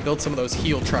try and build some of those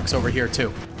heal trucks over here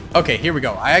too. Okay, here we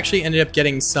go. I actually ended up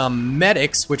getting some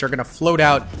medics, which are gonna float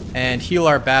out and heal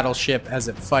our battleship as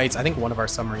it fights. I think one of our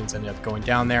submarines ended up going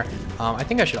down there. I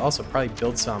think I should also probably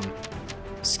build some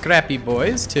scrappy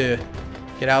boys to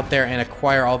get out there and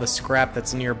acquire all the scrap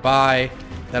that's nearby.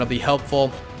 That'll be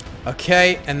helpful.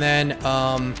 Okay, and then,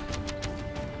 I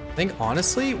think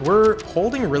honestly, we're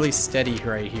holding really steady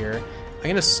right here. I'm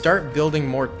gonna start building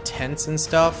more tents and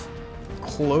stuff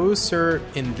closer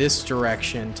in this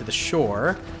direction to the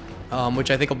shore,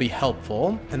 which I think will be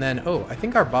helpful. And then, oh, I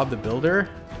think our Bob the Builder,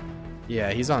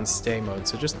 yeah, he's on stay mode,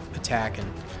 so just attack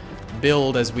and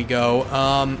build as we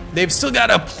go. They've still got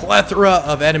a plethora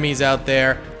of enemies out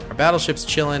there. Our battleship's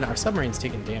chilling. Our submarine's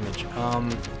taking damage.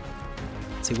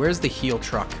 Let's see, where's the heal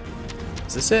truck?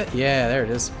 Is this it? Yeah, there it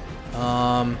is.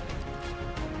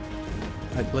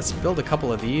 Let's build a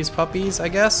couple of these puppies, I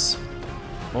guess.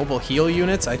 Mobile heal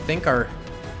units, I think, are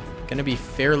going to be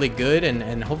fairly good,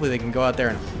 and hopefully they can go out there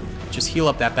and just heal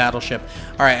up that battleship.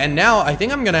 All right, and now I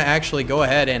think I'm going to actually go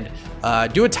ahead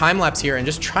and do a time lapse here and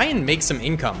just try and make some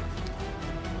income.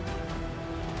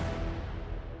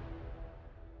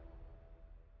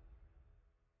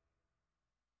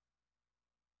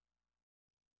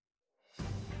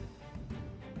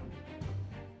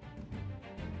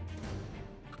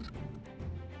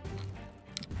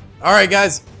 All right,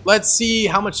 guys, let's see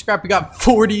how much scrap we got.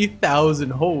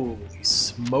 40,000. Holy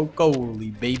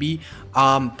smoke-oly, baby.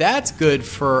 That's good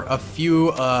for a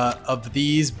few of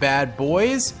these bad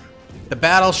boys. The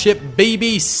battleship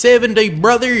BB-70,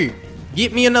 brother.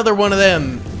 Get me another one of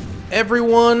them.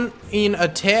 Everyone in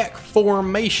attack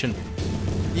formation.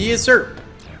 Yes, sir.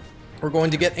 We're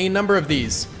going to get a number of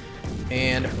these.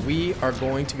 And we are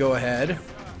going to go ahead.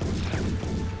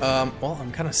 Well,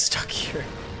 I'm kind of stuck here.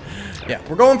 Yeah,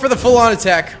 we're going for the full-on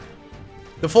attack.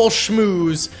 The full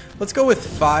schmooze. Let's go with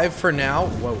 5 for now.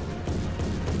 Whoa.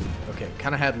 Okay,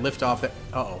 kind of had liftoff there.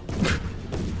 Uh-oh.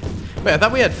 Wait, I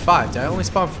thought we had 5. Did I only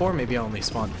spawn 4? Maybe I only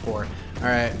spawned 4.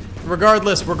 Alright.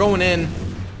 Regardless, we're going in.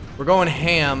 We're going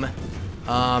ham.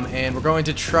 And we're going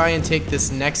to try and take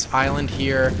this next island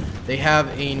here. They have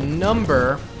a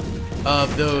number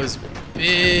of those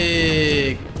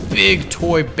big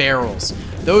toy barrels.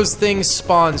 Those things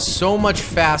spawn so much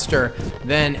faster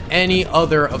than any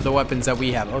other of the weapons that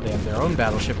we have. Oh, they have their own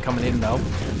battleship coming in, though.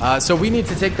 So we need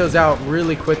to take those out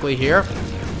really quickly here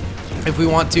if we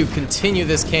want to continue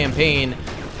this campaign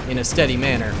in a steady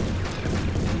manner.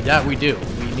 That we do.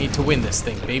 We need to win this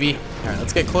thing, baby. All right,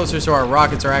 let's get closer so our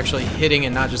rockets are actually hitting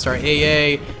and not just our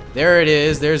AA. There it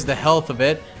is. There's the health of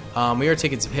it. We are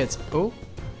taking some hits. Oh,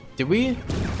 did we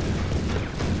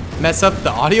mess up the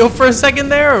audio for a second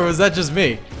there, or was that just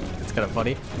me? It's kind of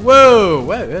funny. Whoa,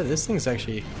 this thing's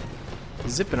actually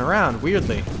zipping around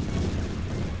weirdly.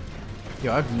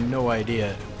 Yo, I have no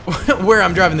idea where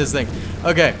I'm driving this thing.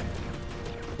 Okay,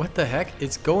 what the heck?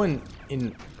 It's going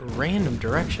in random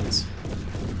directions.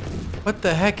 What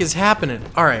the heck is happening?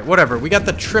 All right, whatever. We got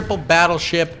the triple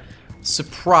battleship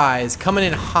surprise coming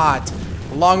in hot,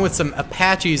 along with some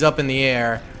Apaches up in the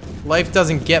air. Life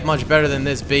doesn't get much better than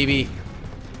this, baby.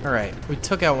 Alright, we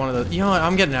took out one of those. You know what?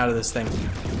 I'm getting out of this thing.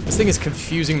 This thing is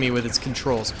confusing me with its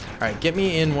controls. Alright, get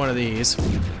me in one of these.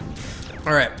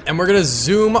 Alright, and we're gonna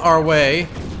zoom our way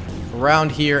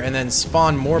around here and then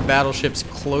spawn more battleships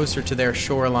closer to their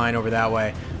shoreline over that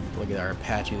way. Look at our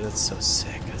Apache. That's so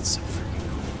sick. That's so freaking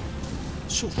cool.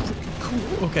 So freaking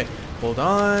cool. Okay, hold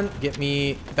on. Get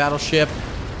me battleship.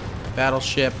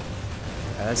 Battleship.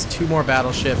 That's 2 more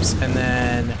battleships. And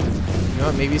then, you know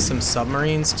what? Maybe some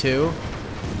submarines too.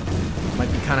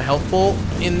 Might be kind of helpful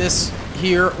in this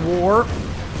here war,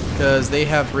 because they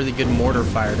have really good mortar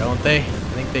fire, don't they? I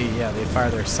think they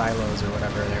fire their silos or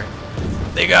whatever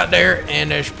they got there,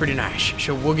 and it's pretty nice.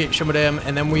 So we'll get some of them,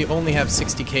 and then we only have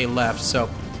 60k left, so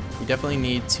we definitely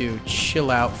need to chill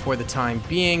out for the time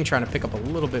being. Trying to pick up a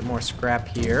little bit more scrap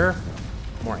here,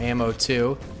 more ammo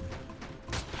too.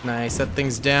 Nice, that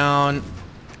thing's down.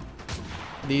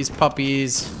 These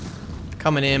puppies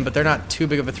coming in, but they're not too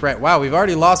big of a threat. Wow, we've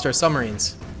already lost our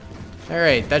submarines.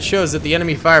 Alright, that shows that the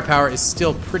enemy firepower is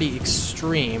still pretty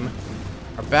extreme.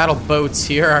 Our battle boats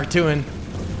here are doing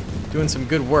some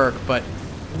good work, but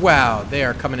wow, they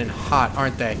are coming in hot,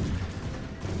 aren't they?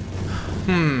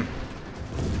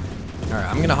 Alright,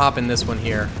 I'm gonna hop in this one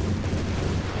here.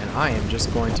 And I am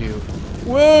just going to...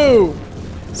 Whoa!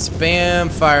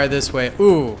 Spam fire this way.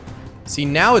 Ooh. See,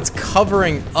 now it's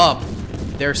covering up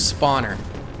their spawner.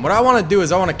 What I want to do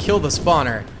is I want to kill the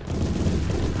spawner.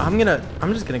 I'm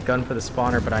just gonna gun for the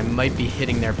spawner, but I might be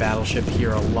hitting their battleship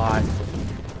here a lot.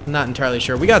 I'm not entirely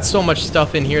sure. We got so much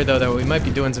stuff in here though that we might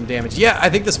be doing some damage. Yeah, I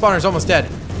think the spawner's almost dead.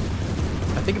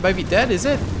 I think it might be dead, is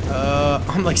it?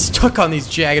 I'm like stuck on these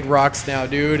jagged rocks now,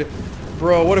 dude.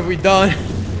 Bro, what have we done?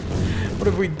 What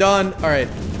have we done? Alright,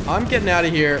 I'm getting out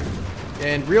of here.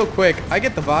 And real quick, I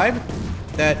get the vibe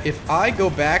that if I go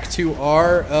back to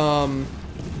our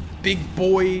big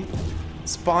boy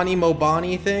Spawny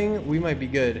Mobani thing, we might be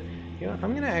good. You know,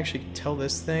 I'm gonna actually tell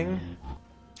this thing.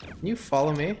 Can you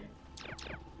follow me?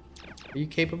 Are you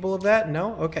capable of that?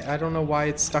 No? Okay, I don't know why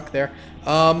it's stuck there.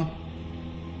 I'm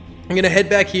gonna head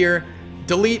back here,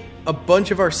 delete a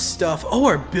bunch of our stuff. Oh,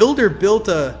 our builder built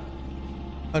a...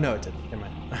 Oh no, it didn't. Never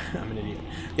mind. I'm an idiot.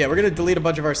 Yeah, we're gonna delete a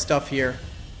bunch of our stuff here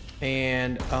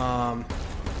and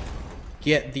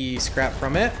get the scrap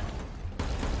from it.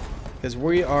 Because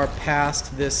we are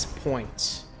past this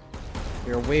point.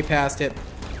 We are way past it.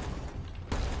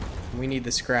 We need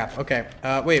the scrap. Okay,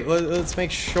 wait, let's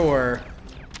make sure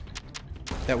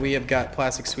that we have got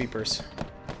plastic sweepers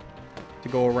to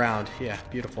go around. Yeah,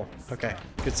 beautiful. Okay,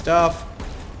 good stuff.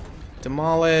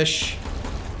 Demolish.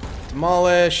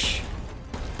 Demolish.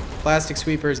 Plastic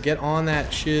sweepers, get on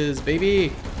that shiz,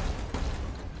 baby.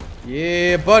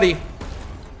 Yeah, buddy.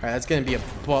 Alright, that's gonna be a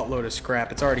buttload of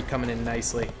scrap. It's already coming in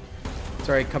nicely. It's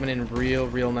already coming in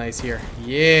real nice here.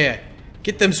 Yeah.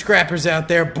 Get them scrappers out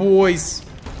there, boys.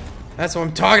 That's what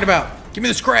I'm talking about. Give me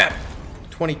the scrap.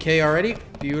 20K already.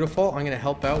 Beautiful. I'm going to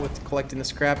help out with collecting the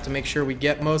scrap to make sure we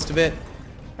get most of it.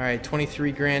 Alright,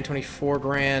 23 grand, 24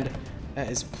 grand. That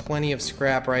is plenty of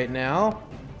scrap right now.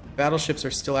 Battleships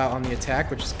are still out on the attack,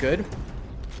 which is good.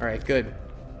 Alright, good.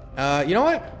 You know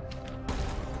what?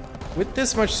 With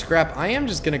this much scrap, I am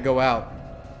just going to go out.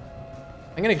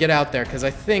 I'm going to get out there because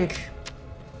I think...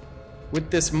 with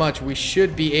this much, we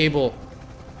should be able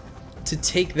to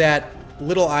take that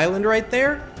little island right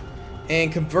there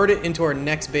and convert it into our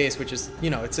next base, which is, you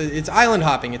know, it's island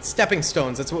hopping, it's stepping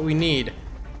stones, that's what we need.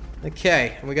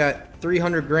 Okay, and we got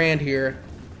 300 grand here.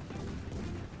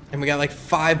 And we got like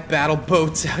 5 battle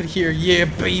boats out here. Yeah,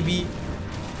 baby!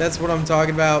 That's what I'm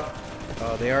talking about.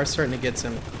 Oh, they are starting to get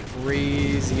some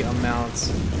crazy amounts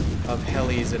of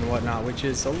helis and whatnot, which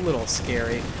is a little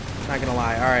scary. Not gonna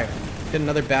lie. Alright. Get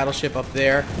another battleship up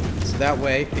there, so that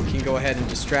way it can go ahead and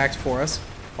distract for us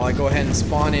while I go ahead and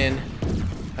spawn in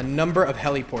a number of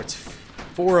heliports.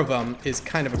 4 of them is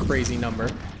kind of a crazy number.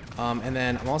 And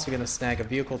then I'm also going to snag a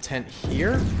vehicle tent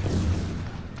here.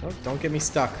 Oh, don't get me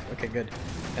stuck. Okay, good.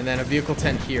 And then a vehicle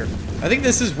tent here. I think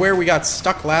this is where we got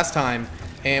stuck last time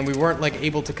and we weren't like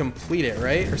able to complete it,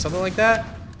 right? Or something like that?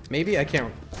 Maybe? I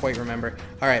can't quite remember.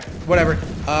 Alright, whatever.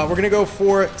 We're gonna go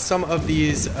for some of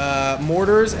these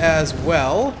mortars as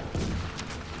well,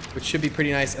 which should be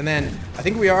pretty nice. And then I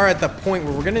think we are at the point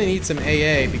where we're gonna need some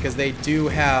AA because they do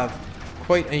have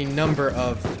quite a number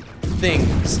of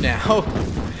things now,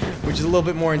 which is a little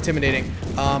bit more intimidating.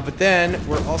 But then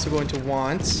we're also going to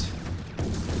want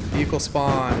vehicle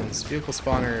spawns, vehicle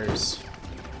spawners.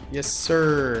 Yes,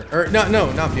 sir. Or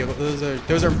no, not vehicle.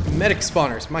 Those are medic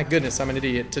spawners. My goodness, I'm an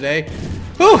idiot today.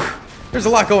 Whew! There's a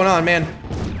lot going on, man.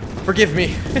 Forgive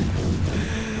me.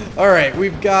 All right,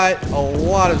 we've got a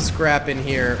lot of scrap in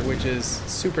here, which is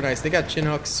super nice. They got chin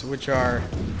hooks, which are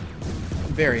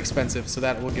very expensive, so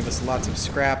that will give us lots of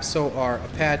scrap. So are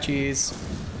Apaches,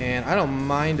 and I don't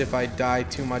mind if I die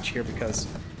too much here because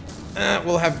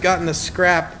we'll have gotten the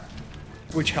scrap,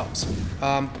 which helps.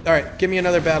 Alright, give me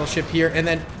another battleship here, and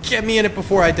then get me in it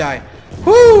before I die.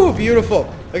 Whoo!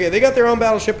 Beautiful. Okay, they got their own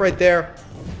battleship right there.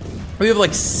 We have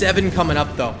like 7 coming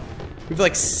up, though. We have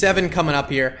like 7 coming up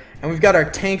here, and we've got our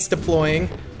tanks deploying,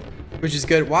 which is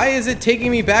good. Why is it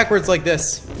taking me backwards like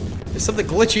this? There's something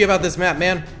glitchy about this map,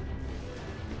 man.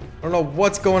 I don't know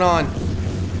what's going on.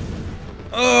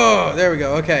 Oh, there we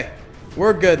go. Okay.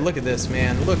 We're good. Look at this,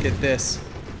 man. Look at this.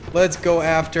 Let's go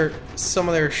after some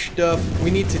of their stuff.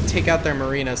 We need to take out their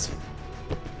marinas.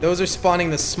 Those are spawning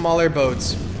the smaller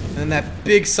boats. And then that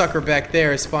big sucker back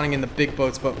there is spawning in the big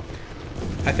boats. But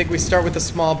I think we start with the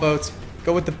small boats.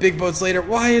 Go with the big boats later.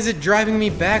 Why is it driving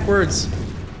me backwards?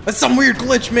 That's some weird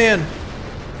glitch, man.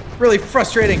 Really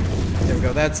frustrating. There we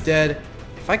go. That's dead.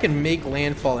 If I can make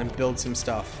landfall and build some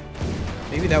stuff,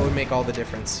 maybe that would make all the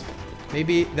difference.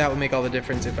 Maybe that would make all the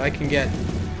difference if I can get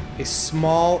a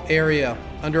small area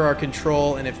under our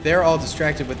control, and if they're all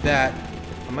distracted with that,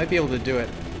 I might be able to do it.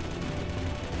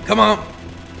 Come on!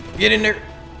 Get in there!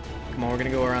 Come on, we're gonna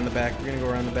go around the back. We're gonna go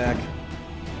around the back.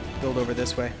 Build over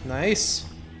this way. Nice.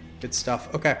 Good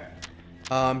stuff. Okay.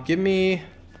 Give me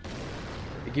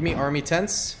army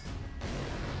tents.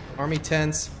 Army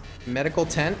tents, medical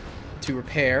tent to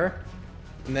repair,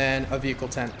 and then a vehicle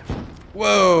tent.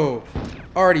 Whoa!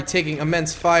 Already taking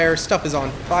immense fire. Stuff is on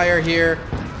fire here.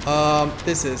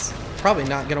 This is probably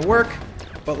not gonna work,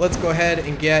 but let's go ahead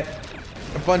and get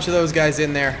a bunch of those guys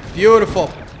in there.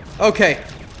 Beautiful. Okay.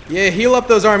 Yeah, heal up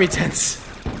those army tents.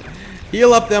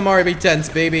 Heal up them army tents,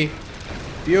 baby.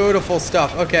 Beautiful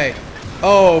stuff. Okay.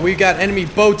 Oh, we got enemy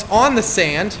boats on the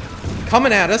sand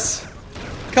coming at us.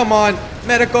 Come on,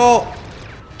 medical.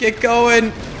 Get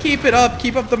going. Keep it up.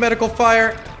 Keep up the medical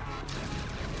fire.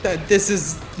 This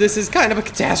is kind of a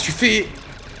catastrophe.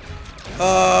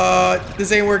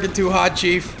 This ain't working too hot,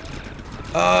 Chief.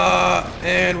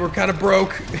 And we're kind of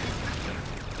broke.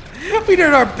 We need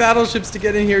our battleships to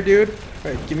get in here, dude.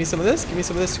 All right, give me some of this. Give me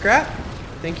some of this scrap.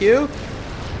 Thank you.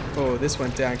 Oh, this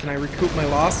went down. Can I recoup my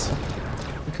loss?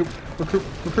 Recoup.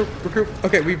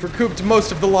 Okay, we've recouped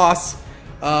most of the loss.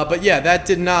 But yeah, that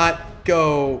did not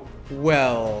go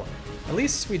well. At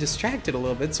least we distracted a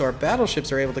little bit, so our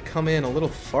battleships are able to come in a little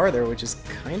farther, which is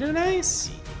kind of nice.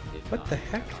 What the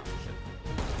heck?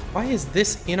 Why is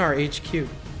this in our HQ?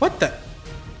 What the?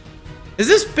 Has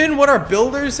this been what our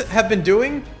builders have been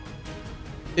doing?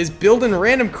 Is building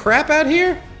random crap out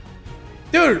here?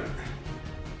 Dude,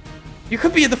 you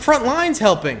could be at the front lines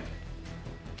helping.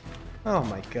 Oh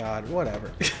my god,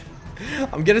 whatever.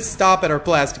 I'm gonna stop at our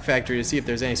plastic factory to see if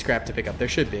there's any scrap to pick up. There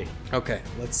should be. Okay,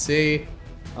 let's see.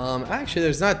 Actually,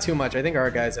 there's not too much. I think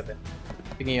our guys have been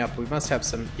picking up. We must have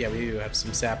some, yeah, we do have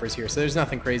some sappers here, so there's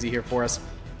nothing crazy here for us.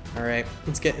 Alright,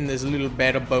 let's get in this little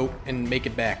battle boat and make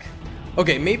it back.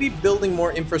 Okay, maybe building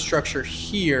more infrastructure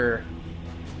here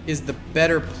is the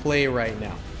better play right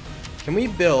now. Can we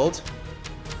build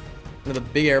one of the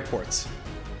big airports?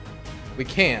 We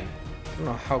can. I don't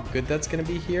know how good that's going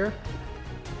to be here,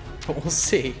 but we'll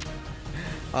see.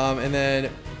 And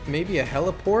then maybe a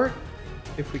heliport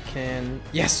if we can.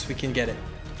 Yes, we can get it.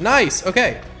 Nice.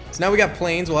 Okay, so now we got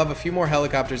planes. We'll have a few more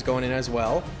helicopters going in as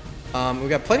well. We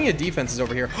got plenty of defenses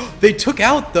over here. They took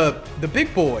out the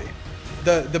big boy,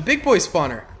 the big boy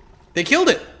spawner. They killed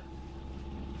it.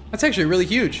 That's actually really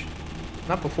huge.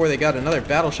 Not before they got another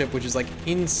battleship, which is like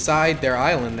inside their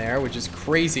island there, which is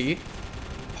crazy.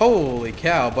 Holy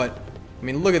cow! But I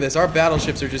mean, look at this. Our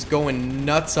battleships are just going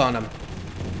nuts on them.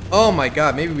 Oh my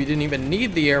god, maybe we didn't even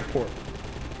need the airport.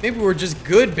 Maybe we're just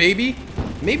good, baby.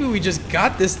 Maybe we just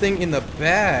got this thing in the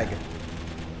bag.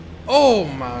 Oh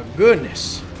my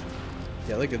goodness.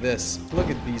 Yeah, look at this. Look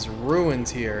at these ruins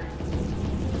here.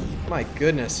 My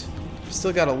goodness.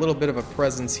 Still got a little bit of a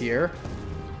presence here.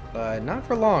 But not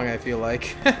for long, I feel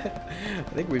like. I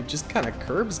think we've just kind of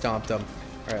curb stomped them.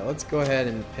 Alright, let's go ahead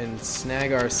and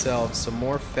snag ourselves some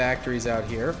more factories out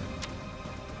here.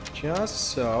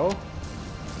 Just so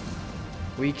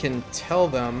we can tell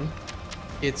them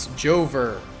it's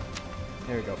Jover.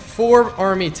 There we go. 4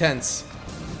 army tents.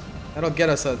 That'll get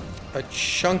us a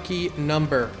chunky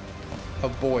number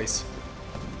of boys.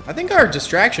 I think our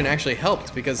distraction actually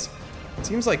helped because it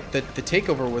seems like the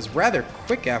takeover was rather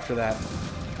quick after that.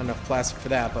 Not enough plastic for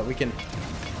that, but we can...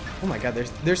 Oh my god,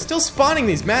 they're still spawning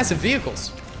these massive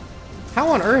vehicles. How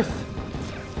on earth?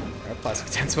 Our plastic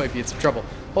tents might be in some trouble.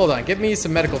 Hold on, get me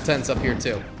some medical tents up here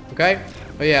too. Okay?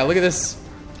 Oh yeah, look at this.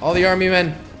 All the army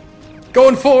men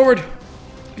going forward.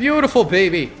 Beautiful,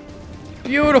 baby.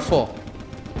 Beautiful.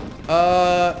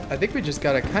 I think we just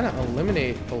gotta kind of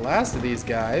eliminate the last of these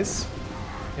guys.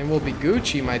 And we'll be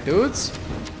Gucci, my dudes.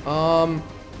 Can't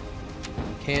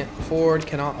afford,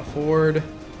 cannot afford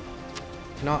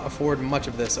much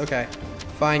of this. Okay,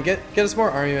 fine. Get us more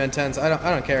army men tents. I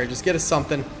don't care. Just get us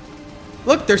something.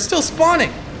 Look, they're still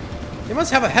spawning. They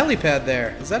must have a helipad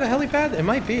there. Is that a helipad? It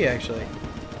might be actually.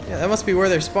 Yeah, that must be where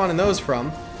they're spawning those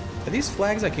from. Are these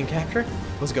flags I can capture?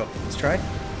 Let's go. Let's try.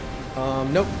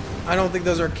 Nope. I don't think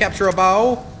those are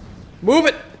capturable. Move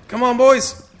it. Come on,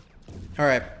 boys. All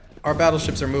right. Our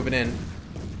battleships are moving in,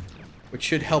 which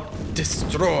should help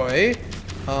destroy.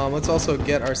 Let's also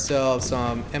get ourselves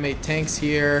some M8 tanks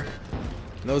here.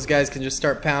 Those guys can just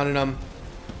start pounding them.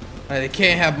 They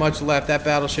can't have much left. That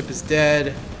battleship is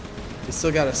dead. We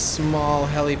still got a small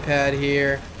helipad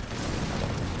here.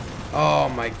 Oh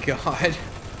my god.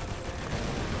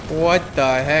 What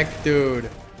the heck, dude?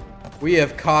 We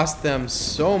have cost them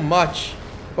so much.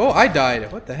 Oh, I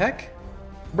died. What the heck?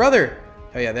 Brother,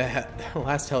 Oh yeah, that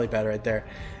last helipad right there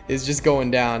is just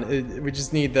going down. We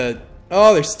just need the...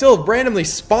 Oh, there's still randomly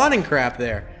spawning crap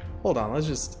there. Hold on, let's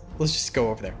just go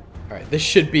over there. All right, this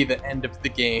should be the end of the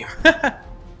game.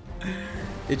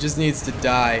 It just needs to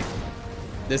die.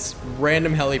 This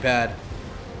random helipad.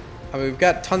 I mean, we've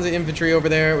got tons of infantry over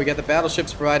there. We got the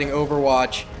battleships providing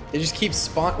overwatch. They just keep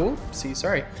spawning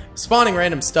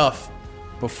random stuff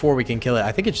before we can kill it.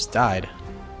 I think it just died.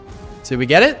 Did we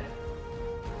get it?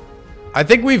 I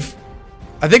think we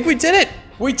did it.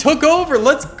 We took over.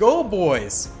 Let's go,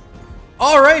 boys.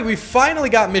 All right, we finally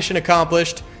got mission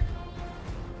accomplished.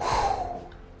 Whew.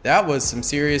 That was some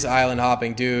serious island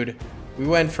hopping, dude. We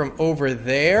went from over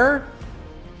there.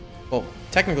 Well,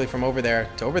 technically from over there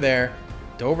to over there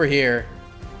to over here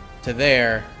to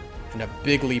there, and a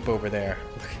big leap over there.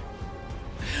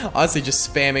 Honestly,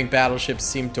 just spamming battleships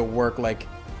seemed to work like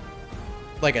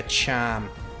a charm.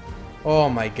 Oh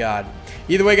my god.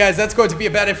 Either way, guys, that's going to be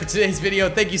about it for today's video.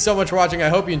 Thank you so much for watching. I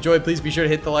hope you enjoyed. Please be sure to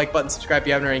hit the like button, subscribe if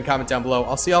you haven't already, and comment down below.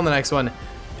 I'll see you on the next one.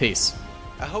 Peace.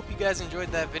 I hope you guys enjoyed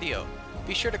that video.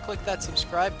 Be sure to click that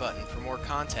subscribe button for more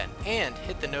content, and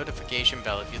hit the notification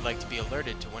bell if you'd like to be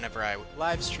alerted to whenever I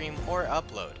live stream or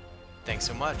upload. Thanks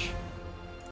so much.